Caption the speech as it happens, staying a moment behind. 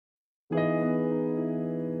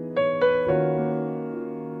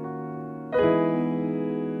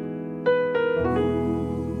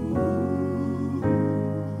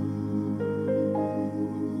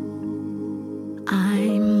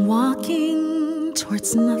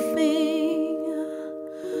towards nothing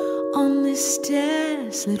on this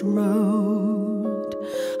desolate road.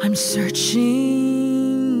 I'm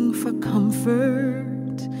searching for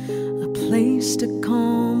comfort, a place to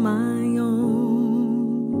call my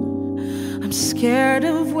own. I'm scared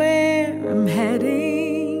of where I'm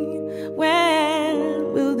heading.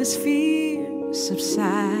 When will this fear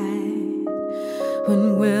subside?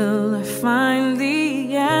 When will I find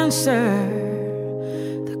the answer?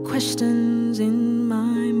 Questions in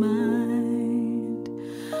my mind,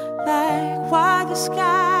 like why the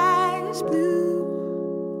sky is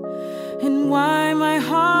blue and why my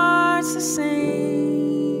heart's the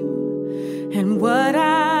same, and what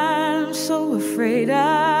I'm so afraid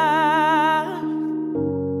of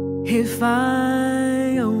if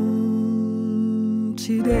I own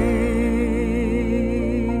today.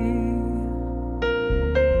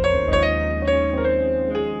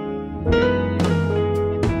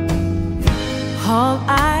 All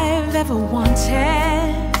I've ever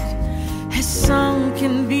wanted has sunk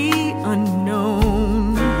in the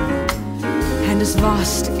unknown and is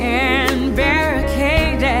lost and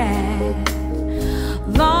barricaded,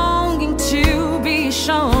 longing to be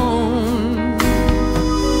shown.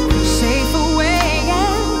 Safe away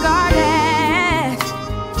and guarded,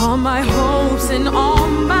 all my hopes and all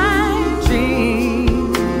my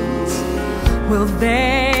dreams, will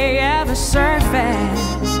they ever surface?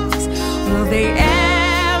 Will they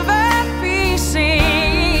ever be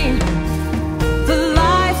seen? The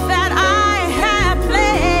life that I had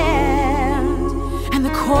planned and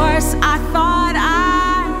the course I thought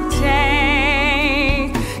I'd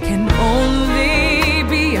take can only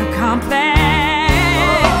be accomplished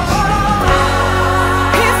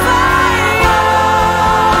if I own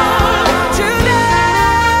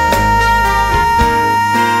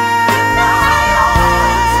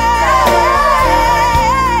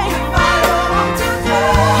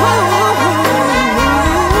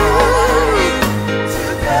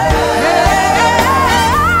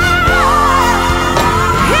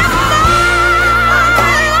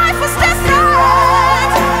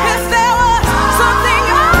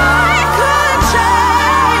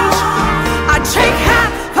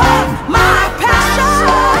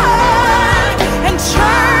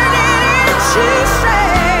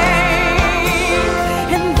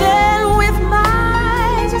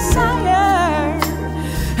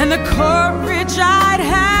and the courage I'd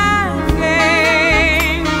have